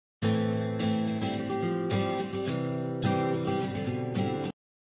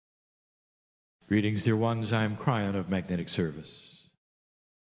Greetings, dear ones. I'm Kryon of Magnetic Service.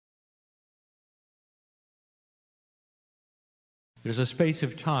 There's a space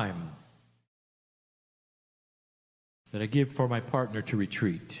of time that I give for my partner to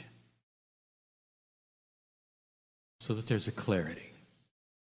retreat so that there's a clarity.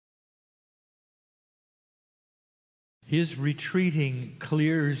 His retreating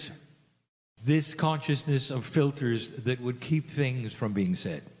clears this consciousness of filters that would keep things from being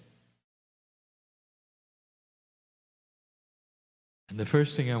said. And the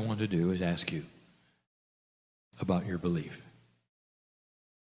first thing I want to do is ask you about your belief.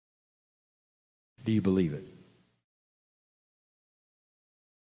 Do you believe it?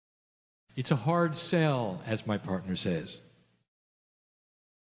 It's a hard sell, as my partner says,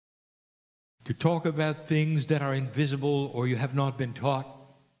 to talk about things that are invisible or you have not been taught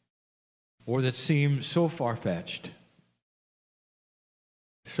or that seem so far-fetched,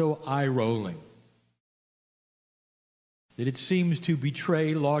 so eye-rolling, that it seems to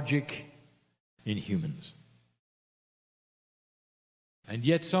betray logic in humans. And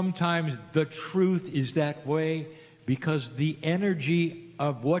yet sometimes the truth is that way because the energy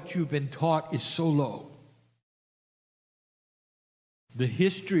of what you've been taught is so low. The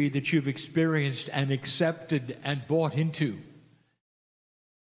history that you've experienced and accepted and bought into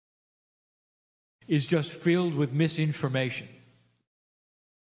is just filled with misinformation.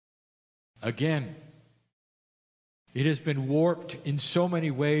 Again, it has been warped in so many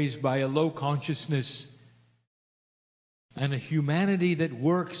ways by a low consciousness and a humanity that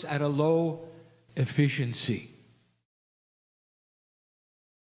works at a low efficiency.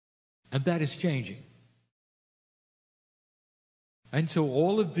 And that is changing. And so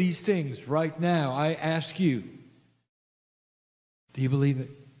all of these things right now, I ask you, do you believe it?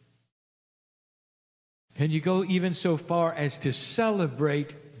 Can you go even so far as to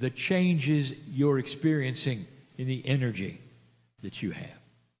celebrate the changes you're experiencing in the energy that you have?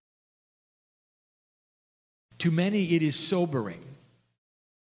 To many, it is sobering.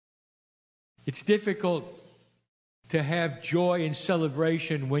 It's difficult to have joy and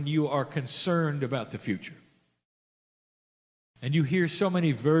celebration when you are concerned about the future. And you hear so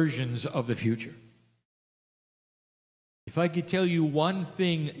many versions of the future. If I could tell you one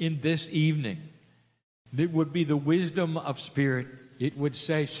thing in this evening, that would be the wisdom of Spirit, it would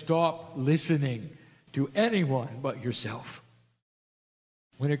say, stop listening to anyone but yourself.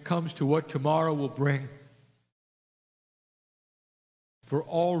 When it comes to what tomorrow will bring, for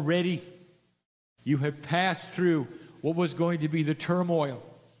already you have passed through what was going to be the turmoil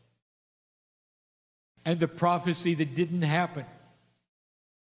and the prophecy that didn't happen.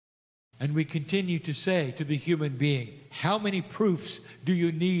 And we continue to say to the human being, how many proofs do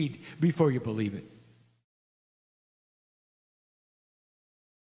you need before you believe it?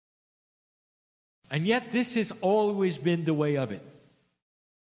 And yet this has always been the way of it.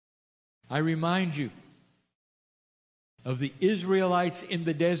 I remind you of the Israelites in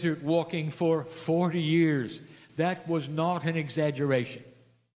the desert walking for 40 years. That was not an exaggeration.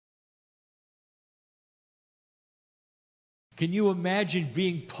 Can you imagine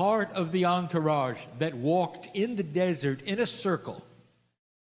being part of the entourage that walked in the desert in a circle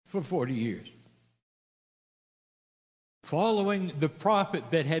for 40 years? Following the prophet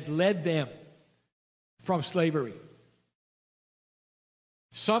that had led them from slavery.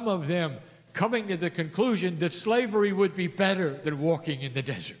 Some of them coming to the conclusion that slavery would be better than walking in the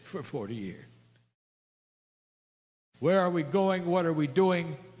desert for 40 years. Where are we going? What are we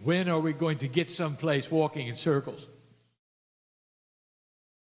doing? When are we going to get someplace walking in circles?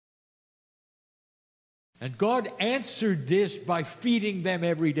 And God answered this by feeding them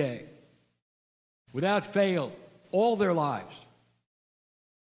every day, without fail, all their lives.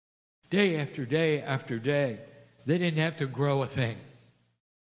 Day after day after day. They didn't have to grow a thing.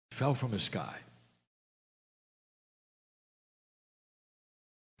 It fell from the sky.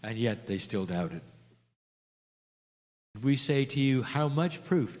 And yet they still doubted. We say to you, how much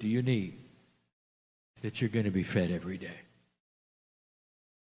proof do you need that you're going to be fed every day?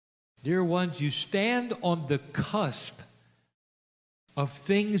 Dear ones, you stand on the cusp of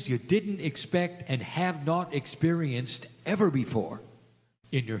things you didn't expect and have not experienced ever before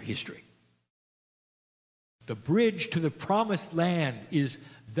in your history. The bridge to the promised land is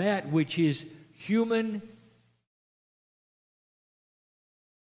that which is human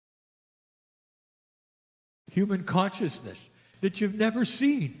consciousness that you've never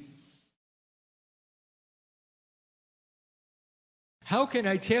seen. How can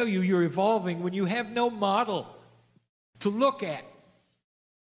I tell you you're evolving when you have no model to look at?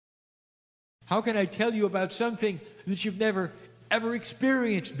 How can I tell you about something that you've never ever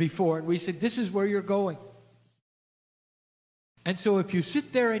experienced before. And we said, this is where you're going. And so if you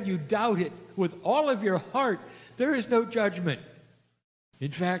sit there and you doubt it with all of your heart, there is no judgment.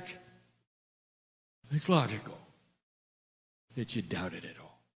 In fact, it's logical that you doubted it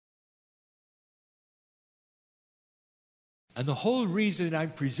all. And the whole reason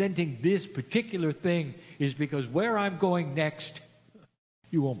I'm presenting this particular thing is because where I'm going next,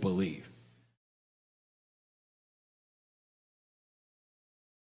 you won't believe.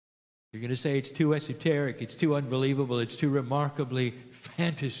 You're going to say it's too esoteric, it's too unbelievable, it's too remarkably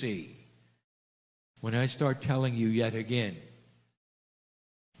fantasy. When I start telling you yet again,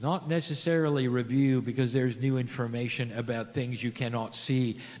 not necessarily review because there's new information about things you cannot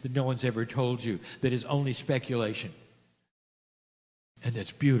see that no one's ever told you, that is only speculation. And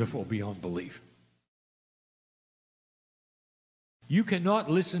that's beautiful beyond belief. You cannot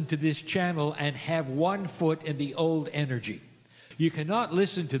listen to this channel and have 1 foot in the old energy. You cannot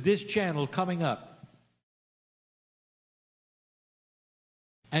listen to this channel coming up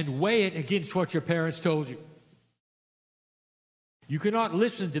and weigh it against what your parents told you. You cannot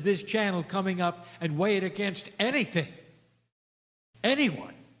listen to this channel coming up and weigh it against anything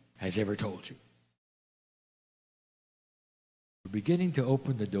anyone has ever told you. We're beginning to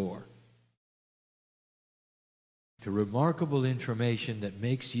open the door to remarkable information that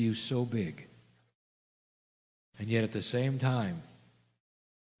makes you so big. And yet at the same time,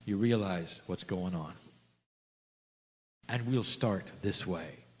 you realize what's going on. And we'll start this way.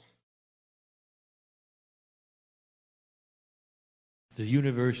 The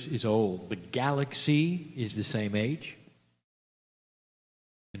universe is old. The galaxy is the same age.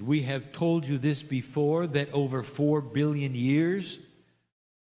 And we have told you this before, that over 4 billion years,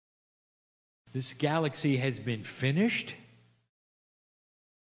 this galaxy has been finished.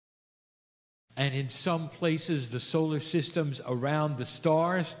 And in some places, the solar systems around the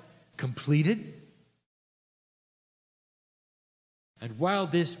stars completed. And while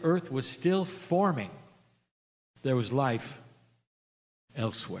this Earth was still forming, there was life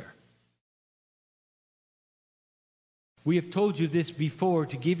elsewhere. We have told you this before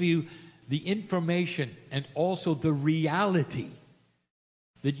to give you the information and also the reality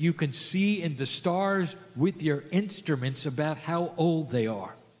that you can see in the stars with your instruments about how old they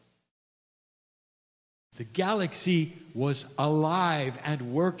are. The galaxy was alive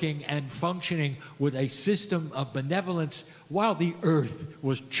and working and functioning with a system of benevolence while the Earth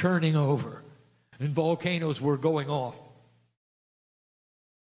was churning over and volcanoes were going off.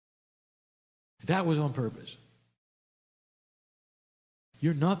 That was on purpose.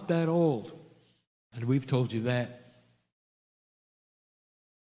 You're not that old, and we've told you that.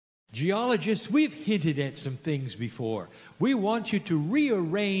 Geologists, we've hinted at some things before. We want you to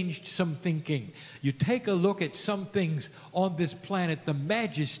rearrange some thinking. You take a look at some things on this planet, the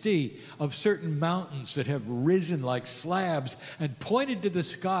majesty of certain mountains that have risen like slabs and pointed to the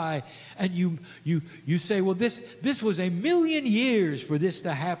sky, and you say, well, this was 1,000,000 years for this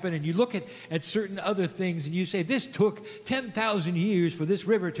to happen, and you look at certain other things, and you say, this took 10,000 years for this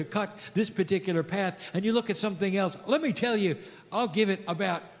river to cut this particular path, and you look at something else. Let me tell you, I'll give it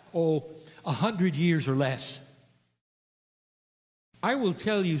about 100 years or less. I will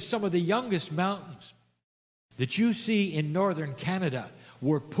tell you some of the youngest mountains that you see in northern Canada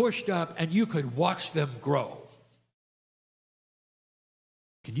were pushed up and you could watch them grow.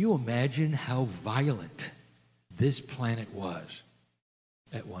 Can you imagine how violent this planet was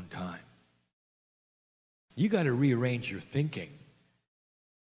at one time? You got to rearrange your thinking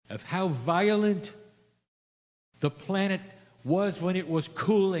of how violent the planet was when it was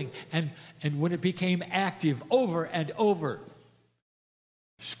cooling and when it became active over and over,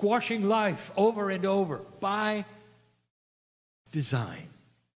 squashing life over and over by design.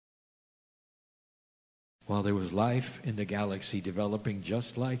 While there was life in the galaxy developing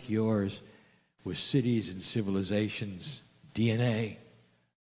just like yours, with cities and civilizations, DNA,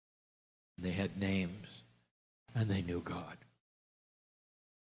 they had names and they knew God.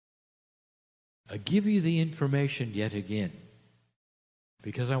 I give you the information yet again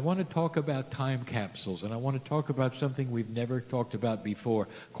because I want to talk about time capsules, and I want to talk about something we've never talked about before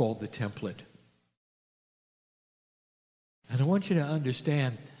called the template. And I want you to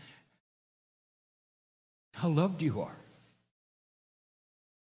understand how loved you are.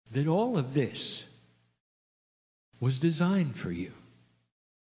 That all of this was designed for you.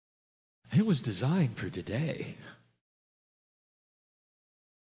 It was designed for today.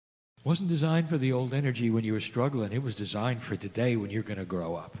 It wasn't designed for the old energy when you were struggling. It was designed for today when you're going to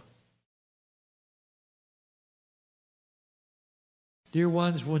grow up. Dear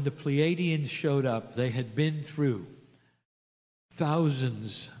ones, when the Pleiadians showed up, they had been through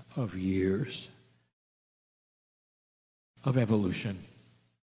thousands of years of evolution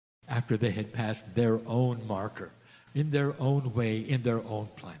after they had passed their own marker, in their own way, in their own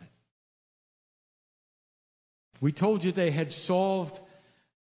planet. We told you they had solved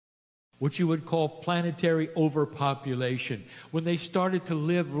what you would call planetary overpopulation. When they started to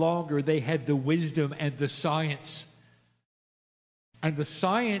live longer, they had the wisdom and the science. And the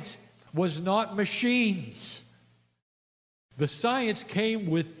science was not machines. The science came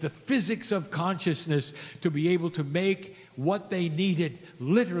with the physics of consciousness to be able to make what they needed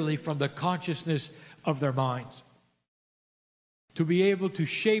literally from the consciousness of their minds. To be able to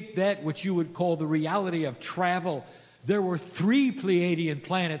shape that which you would call the reality of travel. There were 3 Pleiadian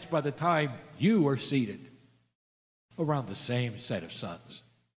planets by the time you were seated around the same set of suns.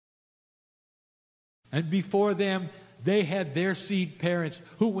 And before them, they had their seed parents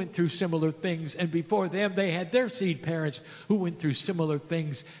who went through similar things. And before them, they had their seed parents who went through similar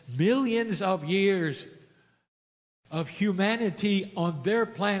things. Millions of years of humanity on their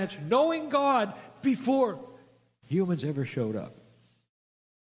planets, knowing God before humans ever showed up.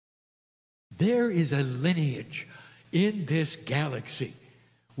 There is a lineage in this galaxy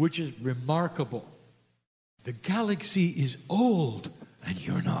which is remarkable. The galaxy is old, and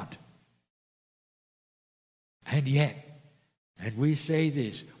you're not. And yet, and we say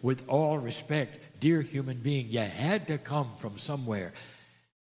this with all respect, dear human being, you had to come from somewhere.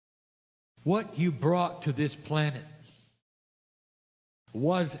 What you brought to this planet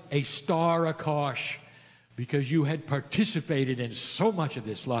was a star Akash, because you had participated in so much of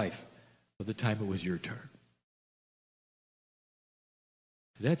this life by the time it was your turn.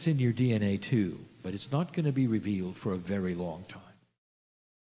 That's in your DNA too, but it's not going to be revealed for a very long time.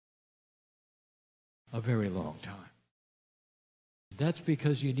 A very long time. That's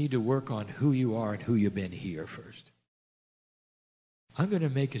because you need to work on who you are and who you've been here first. I'm going to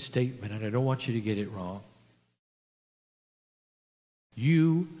make a statement, and I don't want you to get it wrong.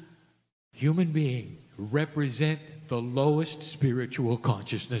 You, human being, represent the lowest spiritual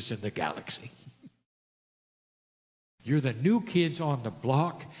consciousness in the galaxy. You're the new kids on the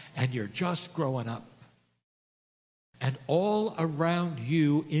block, and you're just growing up. And all around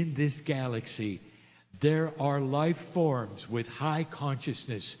you in this galaxy, there are life forms with high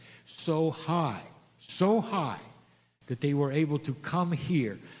consciousness, so high, that they were able to come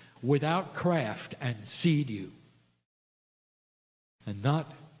here without craft and seed you. And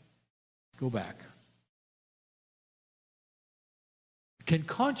not go back. Can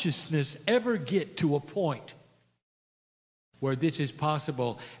consciousness ever get to a point where this is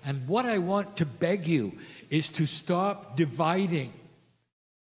possible? And what I want to beg you is to stop dividing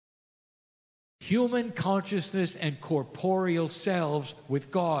human consciousness and corporeal selves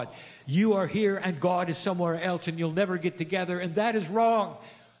with God. You are here and God is somewhere else, and you'll never get together, and that is wrong.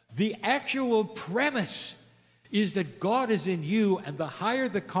 The actual premise is that God is in you, and the higher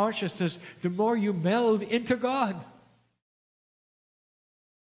the consciousness, the more you meld into God.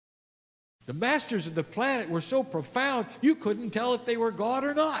 The masters of the planet were so profound, you couldn't tell if they were God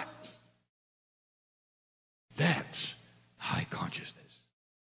or not. That's high consciousness.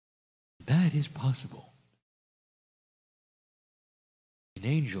 That is possible. An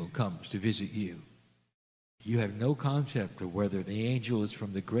angel comes to visit you. You have no concept of whether the angel is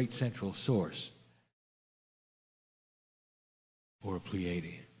from the great central source or a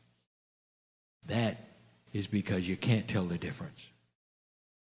Pleiadian. That is because you can't tell the difference.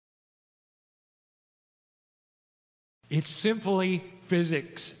 It's simply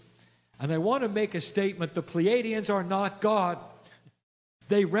physics. And I want to make a statement. The Pleiadians are not God.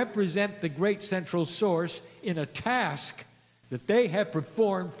 They represent the great central source in a task that they have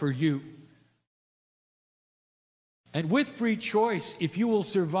performed for you. And with free choice, if you will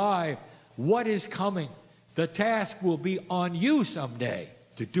survive what is coming, the task will be on you someday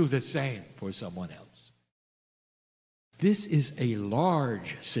to do the same for someone else. This is a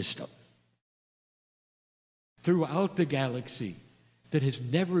large system throughout the galaxy that has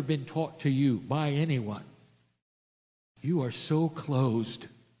never been taught to you by anyone. You are so closed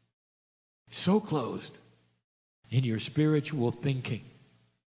in your spiritual thinking.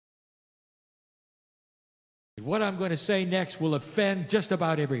 And what I'm going to say next will offend just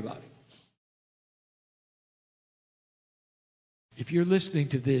about everybody. If you're listening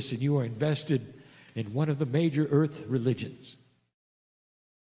to this and you are invested in one of the major earth religions,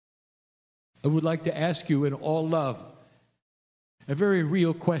 I would like to ask you in all love a very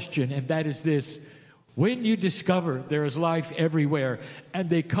real question, and that is this. When you discover there is life everywhere, and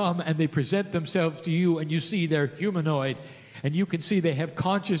they come and they present themselves to you, and you see they're humanoid, and you can see they have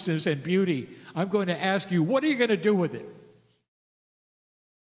consciousness and beauty, I'm going to ask you, what are you going to do with it?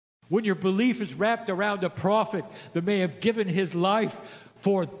 when your belief is wrapped around a prophet that may have given his life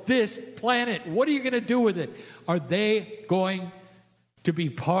for this planet, what are you going to do with it? Are they going to be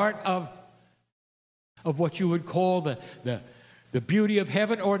part of what you would call the beauty of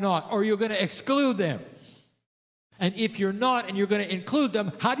heaven or not? Or are you going to exclude them? And if you're not and you're going to include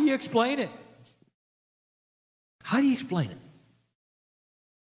them, how do you explain it? How do you explain it?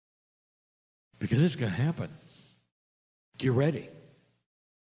 Because it's going to happen. Get ready.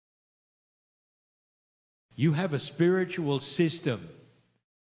 You have a spiritual system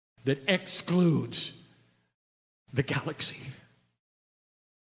that excludes the galaxy.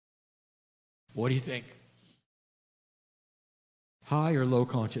 What do you think? High or low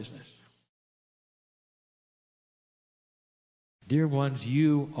consciousness? Dear ones,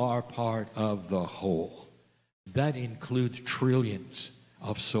 you are part of the whole. That includes trillions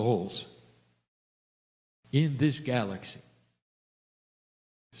of souls in this galaxy.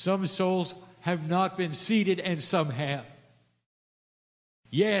 Some souls have not been seated and some have.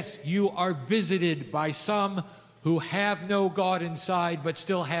 Yes, you are visited by some who have no God inside but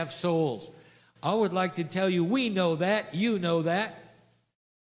still have souls. I would like to tell you, we know that, you know that.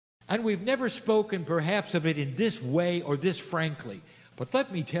 And we've never spoken perhaps of it in this way or this frankly. But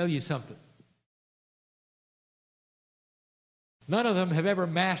let me tell you something. None of them have ever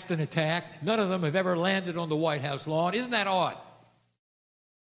masked an attack. None of them have ever landed on the White House lawn. Isn't that odd?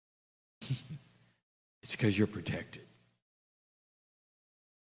 It's because you're protected.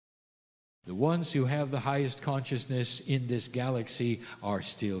 The ones who have the highest consciousness in this galaxy are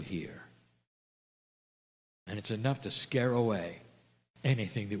still here. And it's enough to scare away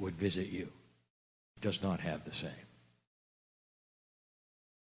anything that would visit you. It does not have the same.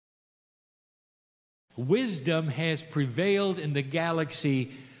 Wisdom has prevailed in the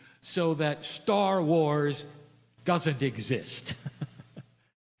galaxy so that Star Wars doesn't exist.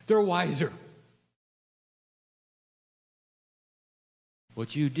 They're wiser.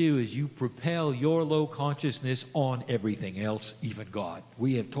 What you do is you propel your low consciousness on everything else, even God.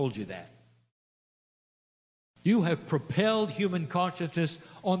 We have told you that. You have propelled human consciousness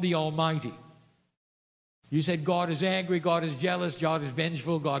on the Almighty. You said God is angry, God is jealous, God is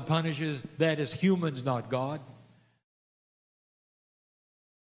vengeful, God punishes. That is humans, not God.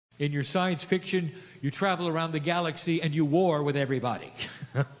 In your science fiction, you travel around the galaxy and you war with everybody.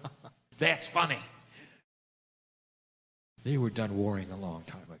 That's funny. They were done warring a long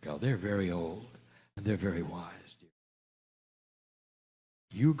time ago. They're very old and they're very wise.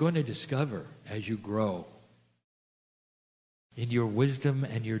 You're going to discover as you grow in your wisdom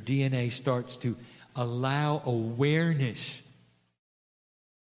and your DNA starts to allow awareness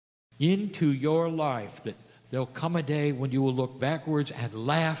into your life that there'll come a day when you will look backwards and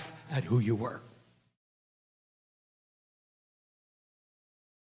laugh at who you were.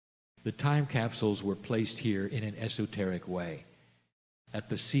 The time capsules were placed here in an esoteric way at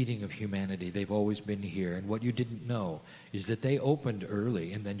the seeding of humanity. They've always been here. And what you didn't know is that they opened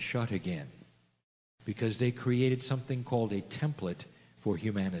early and then shut again because they created something called a template for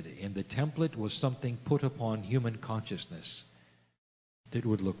humanity. And the template was something put upon human consciousness that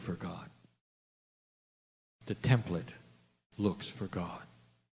would look for God. The template looks for God.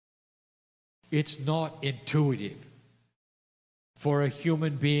 It's not intuitive for a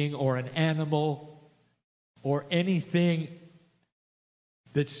human being or an animal or anything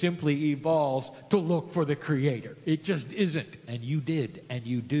that simply evolves to look for the Creator. It just isn't. And you did, and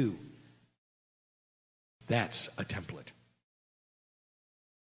you do. That's a template.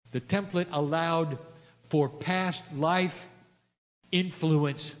 The template allowed for past life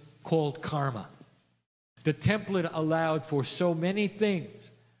influence called karma. The template allowed for so many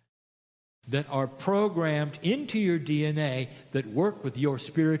things that are programmed into your DNA that work with your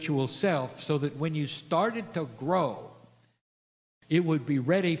spiritual self so that when you started to grow, it would be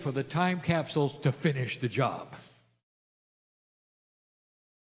ready for the time capsules to finish the job.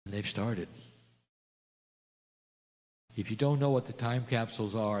 And they've started. If you don't know what the time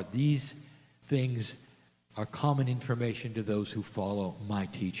capsules are, these things are common information to those who follow my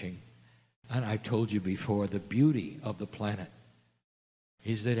teaching. And I've told you before, the beauty of the planet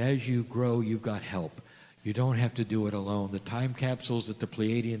is that as you grow, you've got help. You don't have to do it alone. The time capsules that the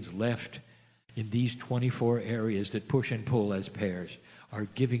Pleiadians left in these 24 areas that push and pull as pairs are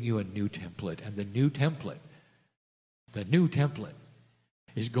giving you a new template. And the new template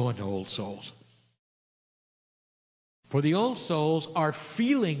is going to old souls. For the old souls are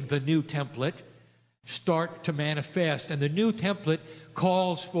feeling the new template start to manifest. And the new template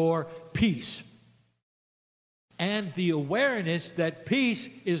calls for peace. And the awareness that peace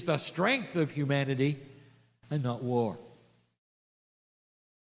is the strength of humanity and not war.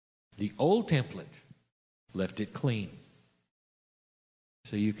 The old template left it clean,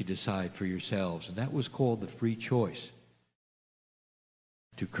 so you could decide for yourselves. And that was called the free choice.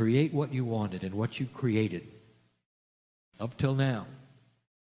 To create what you wanted and what you created up till now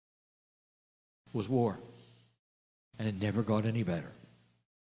was war. And it never got any better.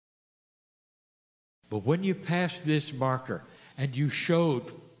 But when you passed this marker and you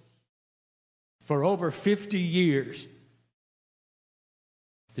showed for over 50 years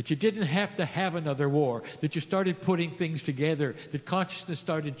that you didn't have to have another war, that you started putting things together, that consciousness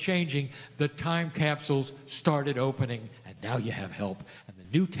started changing, the time capsules started opening, and now you have help. And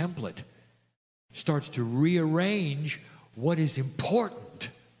the new template starts to rearrange what is important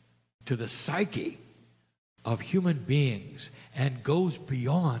to the psyche of human beings and goes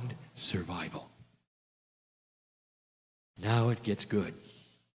beyond survival. Now it gets good.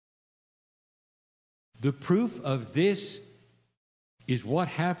 The proof of this is what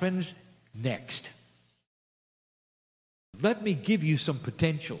happens next. Let me give you some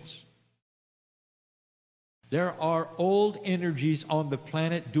potentials. There are old energies on the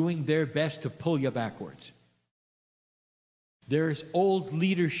planet doing their best to pull you backwards. There's old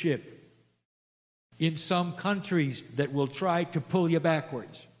leadership in some countries that will try to pull you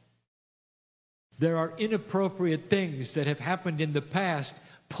backwards. There are inappropriate things that have happened in the past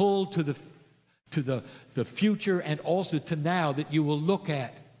pulled to the future and also to now that you will look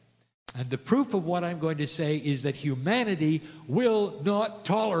at. And the proof of what I'm going to say is that humanity will not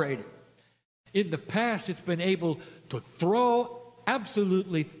tolerate it. In the past, it's been able to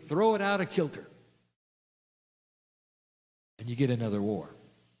absolutely throw it out of kilter. And you get another war.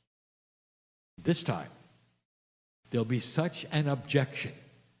 This time, there'll be such an objection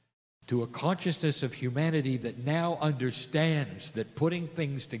to a consciousness of humanity that now understands that putting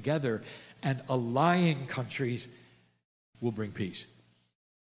things together and allying countries will bring peace.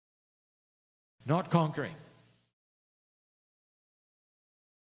 Not conquering.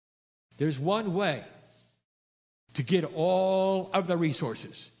 There's one way to get all of the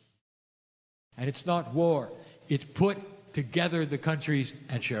resources. And it's not war. It's put together the countries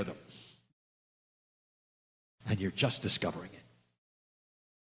and share them. And you're just discovering it.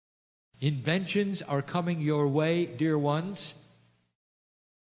 Inventions are coming your way, dear ones,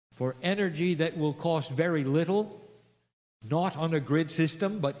 for energy that will cost very little, not on a grid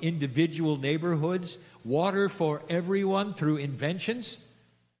system, but individual neighborhoods, water for everyone through inventions,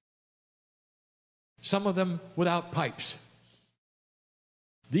 some of them without pipes.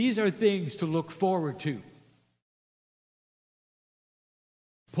 These are things to look forward to.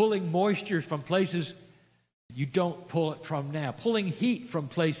 Pulling moisture from places you don't pull it from now. Pulling heat from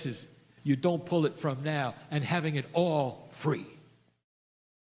places you don't pull it from now, and having it all free.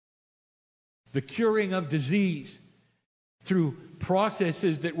 The curing of disease through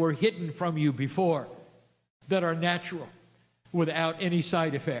processes that were hidden from you before, that are natural, without any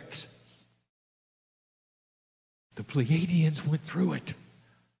side effects. The Pleiadians went through it.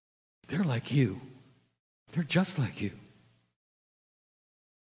 They're like you. They're just like you.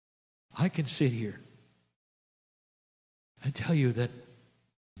 I can sit here and tell you that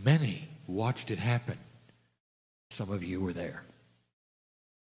many watched it happen. Some of you were there.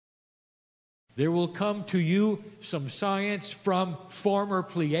 There will come to you some science from former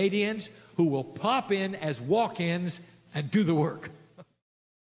Pleiadians who will pop in as walk-ins and do the work.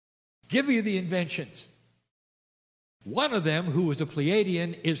 Give you the inventions. One of them, who was a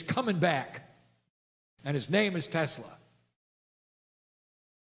Pleiadian, is coming back, and his name is Tesla.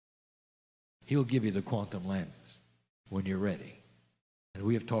 He'll give you the quantum lens when you're ready. And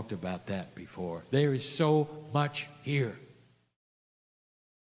we have talked about that before. There is so much here.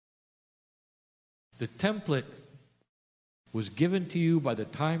 The template was given to you by the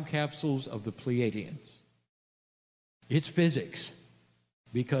time capsules of the Pleiadians. It's physics,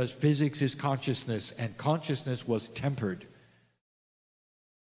 because physics is consciousness, and consciousness was tempered.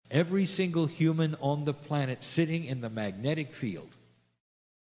 Every single human on the planet sitting in the magnetic field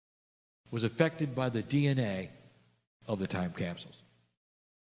was affected by the DNA of the time capsules.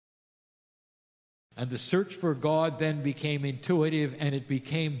 And the search for God then became intuitive, and it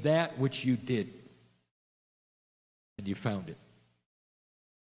became that which you did. And you found it.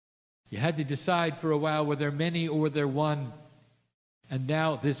 You had to decide for a while were there many or were there one. And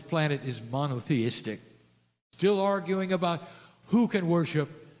now this planet is monotheistic. Still arguing about who can worship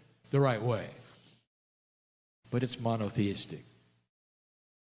the right way. But it's monotheistic.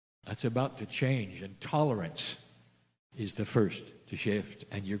 That's about to change, and tolerance is the first to shift,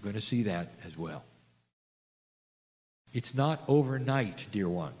 and you're going to see that as well. It's not overnight, dear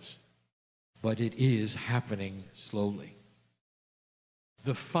ones, but it is happening slowly.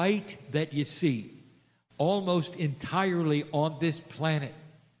 The fight that you see almost entirely on this planet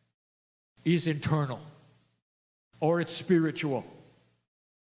is internal, or it's spiritual.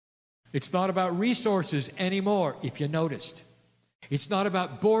 It's not about resources anymore, if you noticed. It's not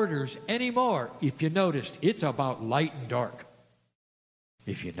about borders anymore, if you noticed. It's about light and dark,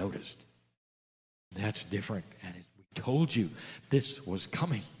 if you noticed. That's different, and we told you this was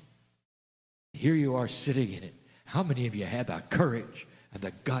coming. Here you are sitting in it. How many of you had the courage and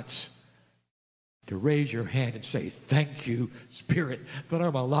the guts to raise your hand and say, thank you, Spirit, that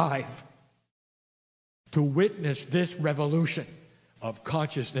I'm alive, to witness this revolution of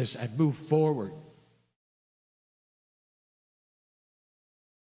consciousness and move forward?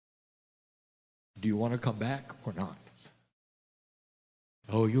 Do you want to come back or not?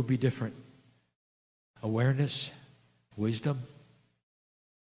 Oh, you'll be different. Awareness, wisdom,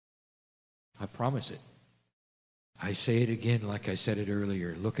 I promise it. I say it again like I said it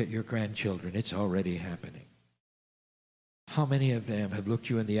earlier. Look at your grandchildren. It's already happening. How many of them have looked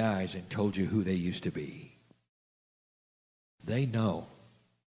you in the eyes and told you who they used to be? They know.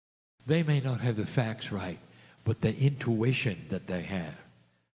 They may not have the facts right, but the intuition that they have,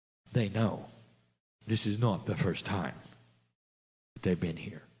 they know. This is not the first time that they've been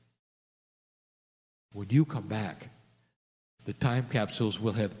here. When you come back, the time capsules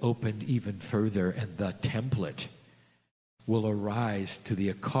will have opened even further, and the template will arise to the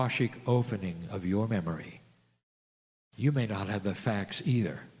Akashic opening of your memory. You may not have the facts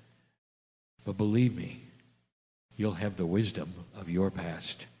either, but believe me, you'll have the wisdom of your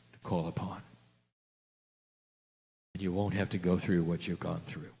past to call upon. And you won't have to go through what you've gone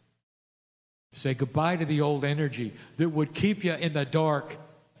through. Say goodbye to the old energy that would keep you in the dark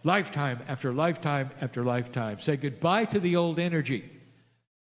lifetime after lifetime after lifetime. Say goodbye to the old energy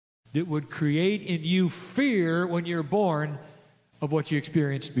that would create in you fear when you're born of what you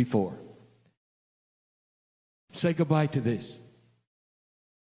experienced before. Say goodbye to this.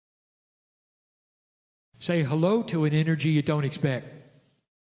 Say hello to an energy you don't expect.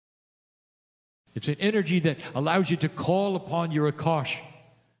 It's an energy that allows you to call upon your Akash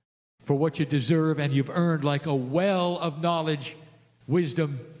for what you deserve and you've earned, like a well of knowledge,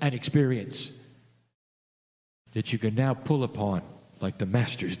 wisdom, and experience that you can now pull upon like the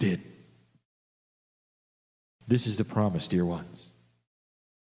masters did. This is the promise, dear ones.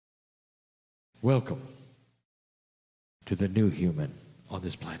 Welcome to the new human on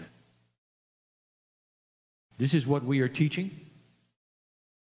this planet. This is what we are teaching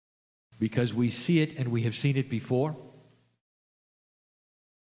because we see it and we have seen it before.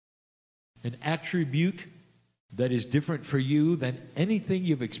 An attribute that is different for you than anything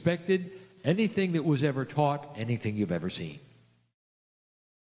you've expected, anything that was ever taught, anything you've ever seen.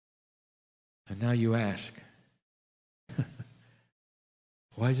 And now you ask,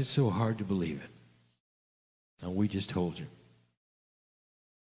 why is it so hard to believe it? And we just told you.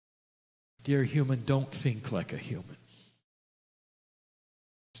 Dear human, don't think like a human.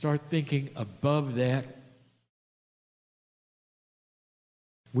 Start thinking above that,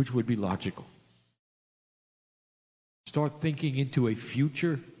 which would be logical. Start thinking into a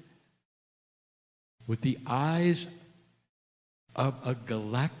future with the eyes of a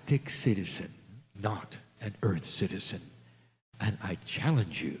galactic citizen, not an Earth citizen. And I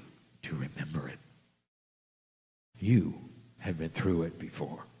challenge you to remember it. You have been through it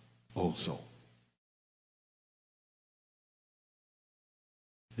before, also.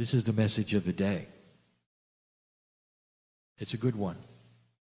 This is the message of the day. It's a good one,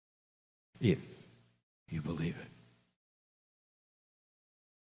 if you believe it.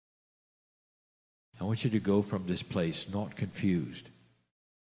 I want you to go from this place not confused,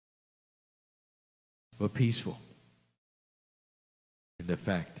 but peaceful in the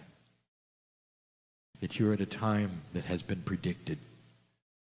fact that you're at a time that has been predicted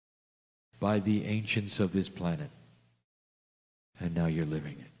by the ancients of this planet, and now you're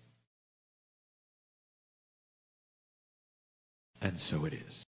living it. And so it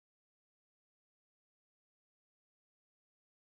is.